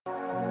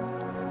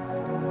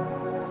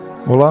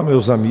Olá,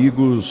 meus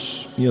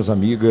amigos, minhas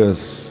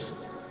amigas,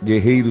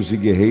 guerreiros e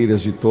guerreiras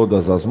de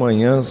todas as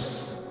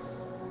manhãs.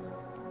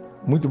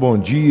 Muito bom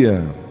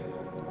dia,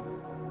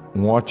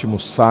 um ótimo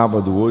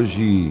sábado.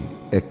 Hoje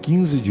é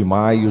 15 de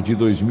maio de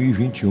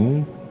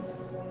 2021.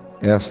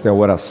 Esta é a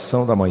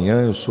Oração da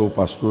Manhã. Eu sou o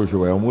pastor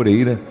Joel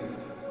Moreira.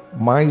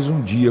 Mais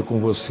um dia com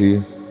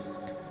você.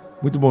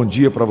 Muito bom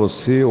dia para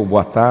você, ou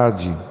boa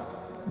tarde,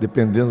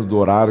 dependendo do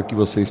horário que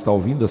você está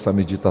ouvindo essa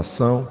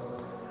meditação.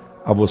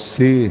 A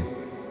você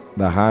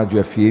da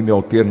Rádio FM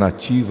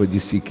Alternativa de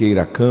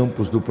Siqueira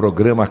Campos, do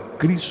programa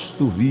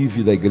Cristo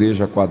Vive da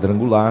Igreja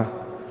Quadrangular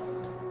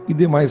e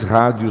demais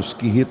rádios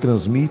que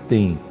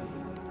retransmitem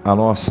a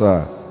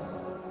nossa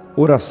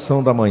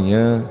oração da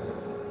manhã,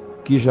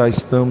 que já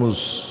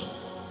estamos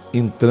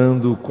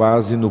entrando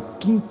quase no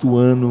 5º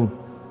ano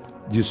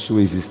de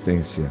sua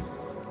existência.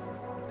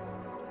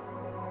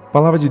 A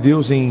palavra de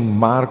Deus em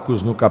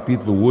Marcos, no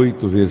capítulo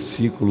 8,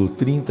 versículo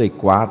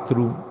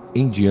 34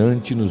 em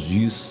diante, nos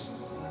diz: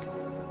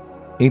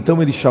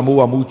 Então ele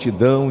chamou a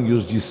multidão e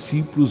os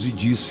discípulos e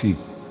disse: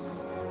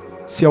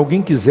 Se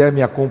alguém quiser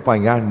me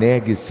acompanhar,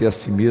 negue-se a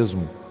si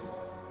mesmo,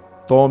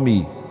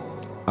 tome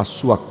a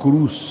sua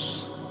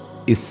cruz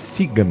e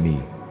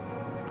siga-me.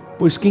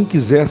 Pois quem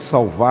quiser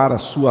salvar a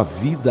sua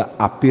vida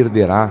a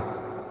perderá,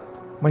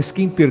 mas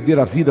quem perder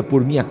a vida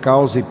por minha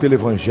causa e pelo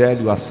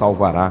Evangelho a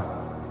salvará.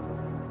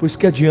 Pois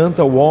que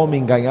adianta o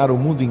homem ganhar o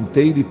mundo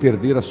inteiro e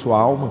perder a sua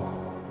alma?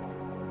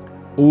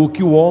 Ou o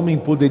que o homem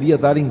poderia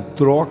dar em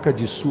troca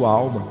de sua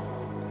alma?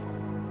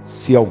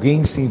 Se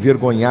alguém se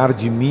envergonhar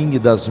de mim e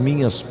das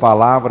minhas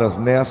palavras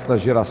nesta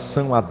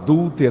geração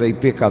adúltera e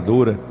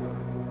pecadora,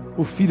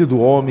 o Filho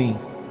do Homem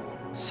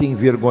se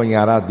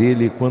envergonhará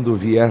dele quando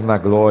vier na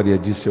glória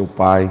de seu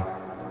Pai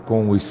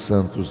com os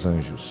santos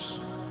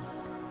anjos.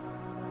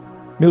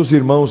 Meus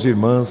irmãos e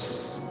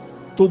irmãs,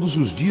 todos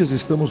os dias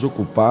estamos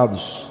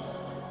ocupados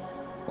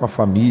com a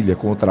família,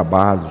 com o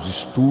trabalho, os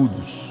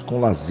estudos, com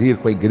o lazer,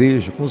 com a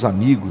igreja, com os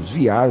amigos,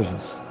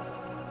 viagens.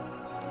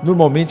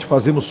 Normalmente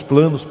fazemos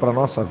planos para a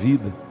nossa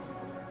vida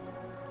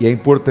e é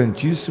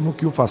importantíssimo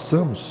que o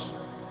façamos.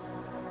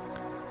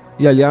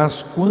 E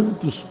aliás,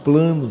 quantos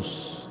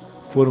planos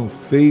foram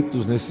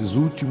feitos nesses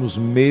últimos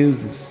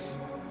meses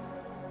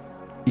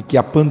e que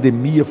a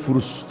pandemia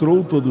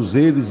frustrou todos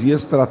eles e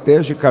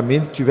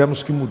estrategicamente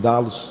tivemos que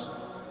mudá-los.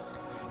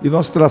 E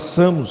nós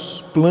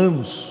traçamos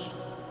planos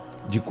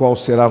de qual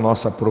será a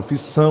nossa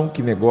profissão,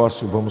 que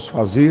negócio vamos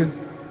fazer,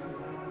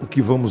 o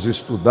que vamos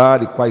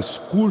estudar e quais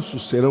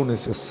cursos serão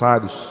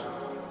necessários,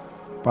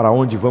 para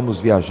onde vamos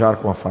viajar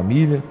com a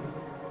família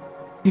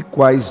e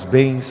quais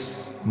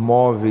bens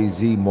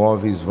móveis e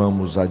imóveis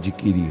vamos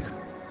adquirir.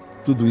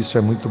 Tudo isso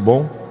é muito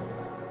bom,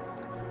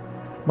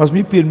 mas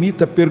me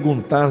permita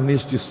perguntar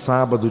neste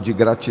sábado de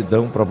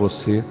gratidão para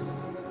você: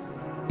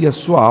 e a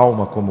sua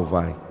alma como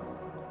vai?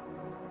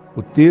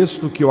 O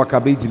texto que eu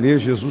acabei de ler,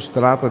 Jesus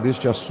trata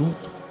deste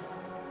assunto.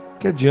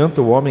 Que adianta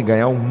o homem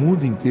ganhar o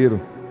mundo inteiro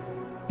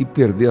e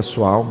perder a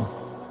sua alma?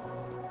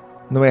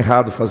 Não é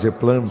errado fazer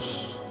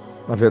planos,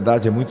 na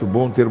verdade é muito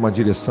bom ter uma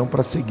direção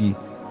para seguir.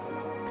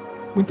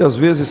 Muitas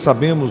vezes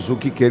sabemos o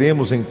que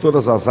queremos em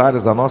todas as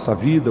áreas da nossa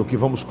vida, o que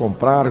vamos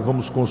comprar,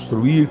 vamos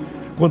construir,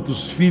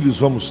 quantos filhos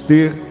vamos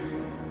ter,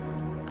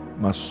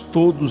 mas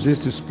todos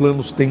esses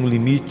planos têm um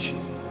limite,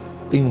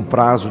 têm um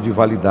prazo de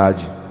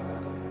validade.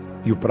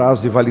 E o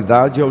prazo de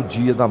validade é o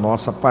dia da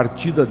nossa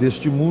partida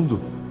deste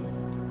mundo.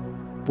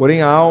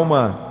 Porém, a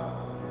alma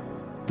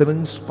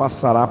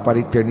transpassará para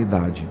a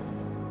eternidade.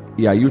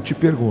 E aí eu te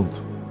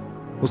pergunto: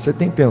 você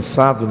tem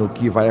pensado no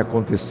que vai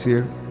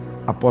acontecer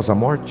após a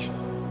morte?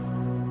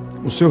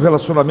 O seu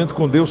relacionamento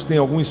com Deus tem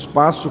algum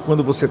espaço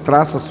quando você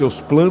traça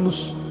seus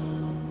planos?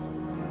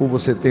 Ou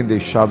você tem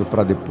deixado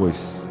para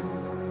depois?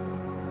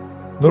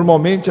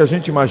 Normalmente a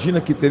gente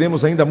imagina que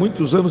teremos ainda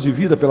muitos anos de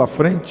vida pela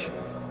frente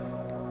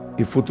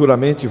e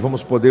futuramente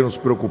vamos poder nos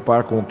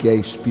preocupar com o que é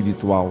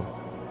espiritual.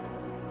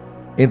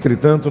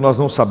 Entretanto, nós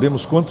não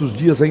sabemos quantos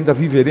dias ainda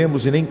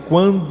viveremos e nem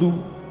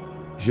quando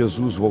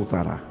Jesus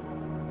voltará,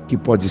 que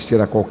pode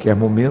ser a qualquer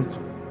momento.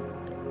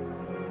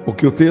 O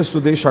que o texto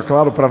deixa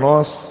claro para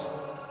nós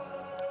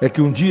é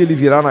que um dia Ele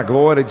virá na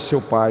glória de seu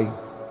Pai.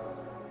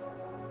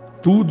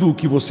 Tudo o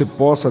que você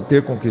possa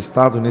ter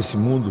conquistado nesse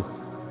mundo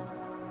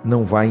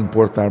não vai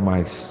importar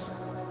mais.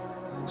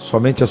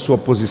 Somente a sua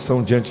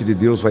posição diante de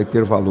Deus vai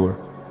ter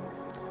valor.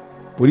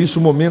 Por isso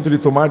o momento de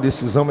tomar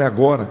decisão é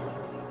agora.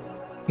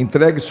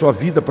 Entregue sua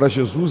vida para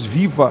Jesus,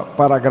 viva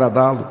para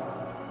agradá-lo.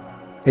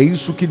 É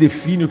isso que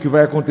define o que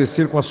vai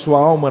acontecer com a sua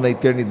alma na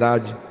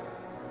eternidade.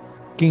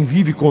 Quem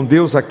vive com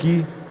Deus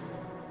aqui,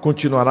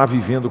 continuará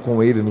vivendo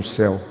com Ele no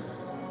céu.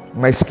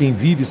 Mas quem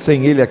vive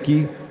sem Ele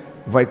aqui,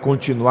 vai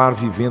continuar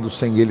vivendo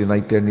sem Ele na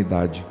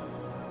eternidade.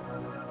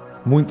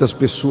 Muitas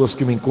pessoas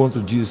que me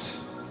encontro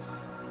dizem,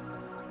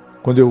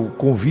 quando eu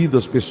convido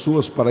as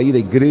pessoas para ir à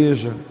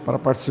igreja, para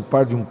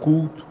participar de um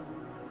culto,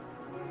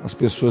 as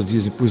pessoas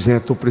dizem: pois é,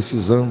 estou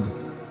precisando,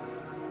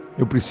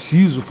 eu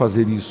preciso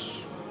fazer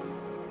isso,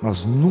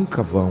 mas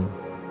nunca vão,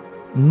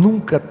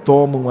 nunca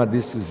tomam a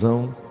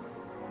decisão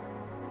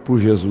por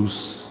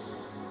Jesus.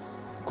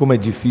 Como é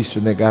difícil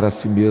negar a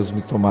si mesmo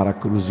e tomar a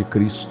cruz de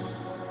Cristo,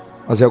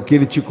 mas é o que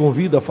Ele te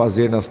convida a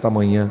fazer nesta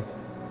manhã.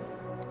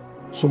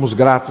 Somos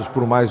gratos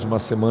por mais uma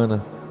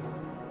semana,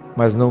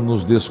 mas não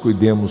nos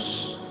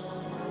descuidemos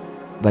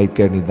da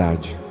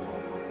eternidade.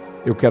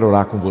 Eu quero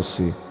orar com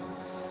você.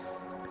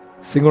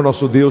 Senhor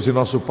nosso Deus e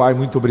nosso Pai,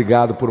 muito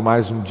obrigado por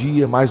mais um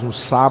dia, mais um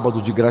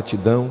sábado de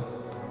gratidão.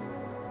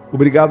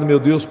 Obrigado, meu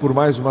Deus, por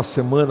mais uma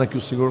semana que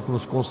o Senhor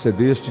nos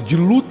concedeste, de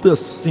lutas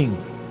sim,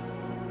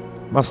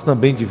 mas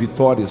também de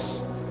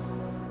vitórias,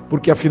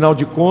 porque afinal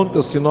de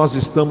contas, se nós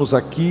estamos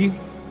aqui,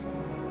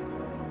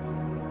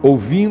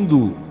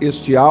 ouvindo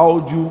este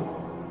áudio,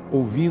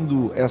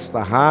 ouvindo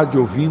esta rádio,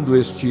 ouvindo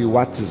este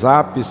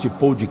WhatsApp, este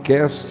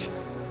podcast,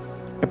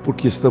 é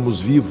porque estamos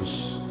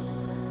vivos.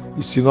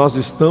 E se nós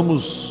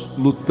estamos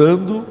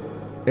lutando,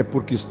 é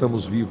porque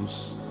estamos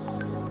vivos.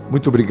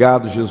 Muito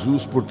obrigado,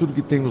 Jesus, por tudo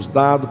que tem nos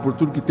dado, por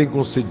tudo que tem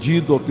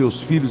concedido aos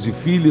teus filhos e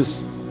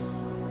filhas.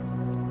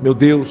 Meu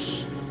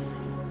Deus,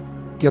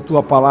 que a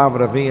tua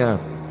palavra venha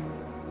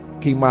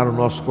queimar o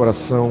nosso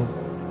coração,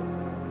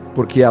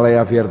 porque ela é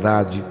a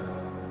verdade.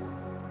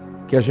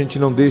 Que a gente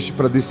não deixe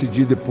para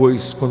decidir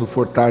depois, quando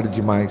for tarde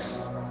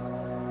demais,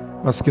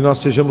 mas que nós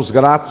sejamos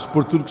gratos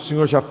por tudo que o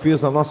Senhor já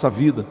fez na nossa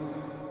vida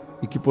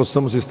e que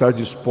possamos estar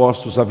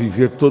dispostos a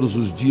viver todos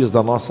os dias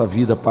da nossa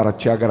vida para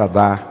te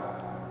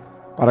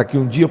agradar, para que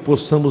um dia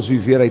possamos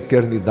viver a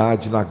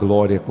eternidade na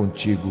glória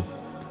contigo.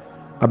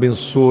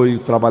 Abençoe o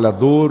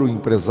trabalhador, o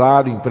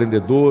empresário, o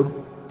empreendedor,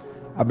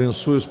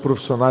 abençoe os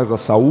profissionais da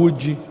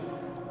saúde,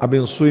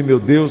 abençoe, meu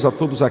Deus, a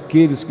todos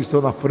aqueles que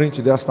estão na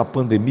frente desta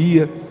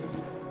pandemia,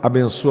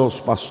 abençoa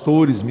os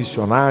pastores,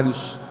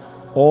 missionários,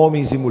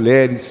 homens e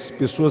mulheres,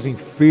 pessoas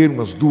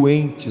enfermas,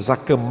 doentes,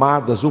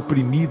 acamadas,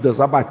 oprimidas,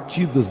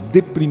 abatidas,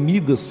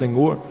 deprimidas,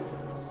 Senhor.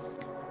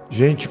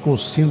 Gente com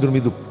síndrome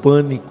do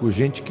pânico,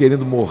 gente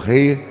querendo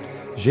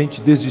morrer,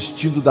 gente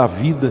desistindo da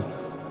vida.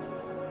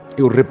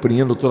 Eu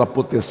repreendo toda a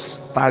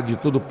potestade,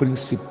 todo o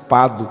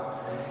principado.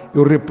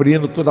 Eu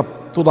repreendo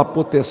toda a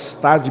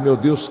potestade, meu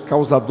Deus,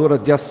 causadora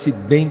de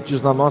acidentes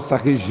na nossa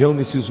região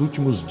nesses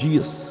últimos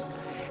dias.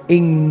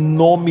 Em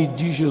nome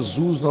de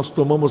Jesus, nós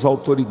tomamos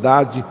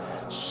autoridade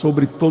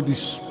sobre todo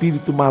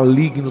espírito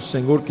maligno,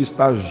 Senhor, que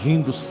está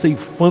agindo,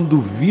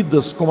 ceifando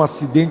vidas com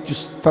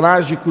acidentes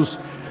trágicos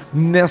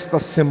nesta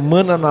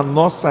semana na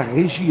nossa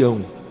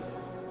região.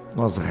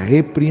 Nós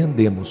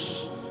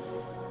repreendemos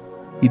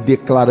e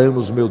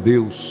declaramos, meu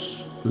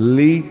Deus,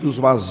 leitos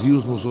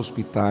vazios nos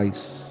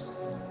hospitais,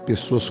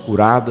 pessoas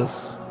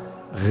curadas,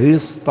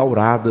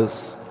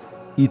 restauradas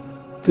e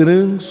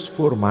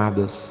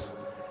transformadas.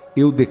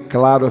 Eu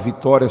declaro a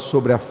vitória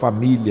sobre a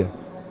família.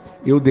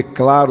 Eu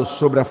declaro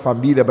sobre a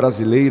família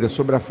brasileira,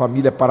 sobre a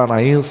família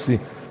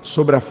paranaense,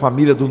 sobre a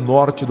família do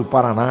norte do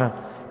Paraná,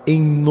 em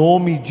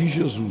nome de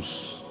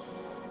Jesus.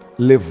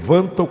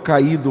 Levanta o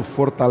caído,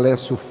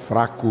 fortalece o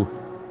fraco,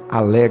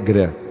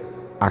 alegra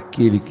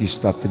aquele que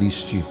está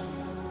triste.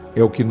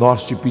 É o que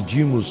nós te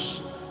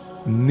pedimos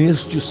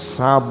neste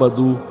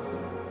sábado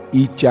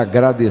e te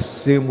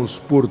agradecemos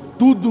por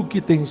tudo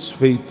que tens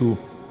feito.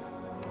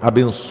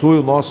 Abençoe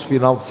o nosso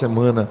final de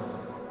semana,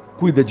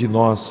 cuida de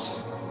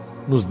nós,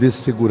 nos dê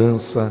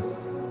segurança,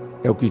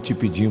 é o que te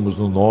pedimos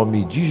no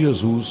nome de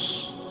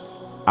Jesus,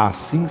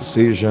 assim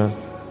seja,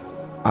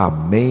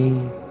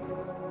 amém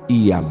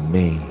e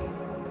amém.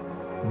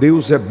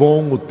 Deus é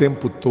bom o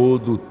tempo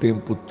todo,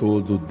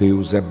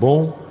 Deus é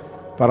bom,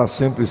 para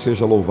sempre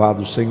seja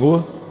louvado o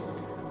Senhor.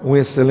 Um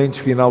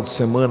excelente final de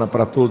semana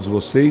para todos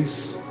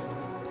vocês.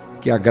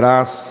 Que a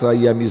graça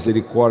e a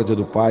misericórdia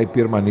do Pai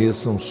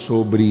permaneçam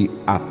sobre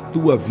a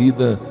tua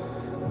vida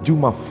de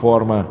uma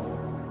forma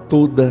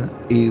toda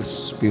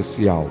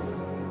especial.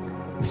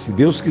 E se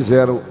Deus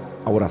quiser,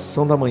 a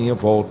oração da manhã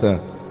volta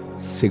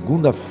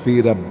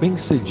segunda-feira, bem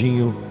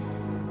cedinho,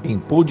 em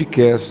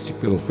podcast,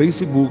 pelo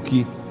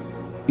Facebook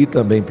e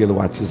também pelo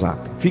WhatsApp.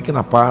 Fique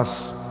na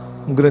paz,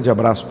 um grande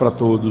abraço para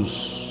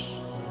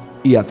todos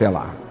e até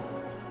lá.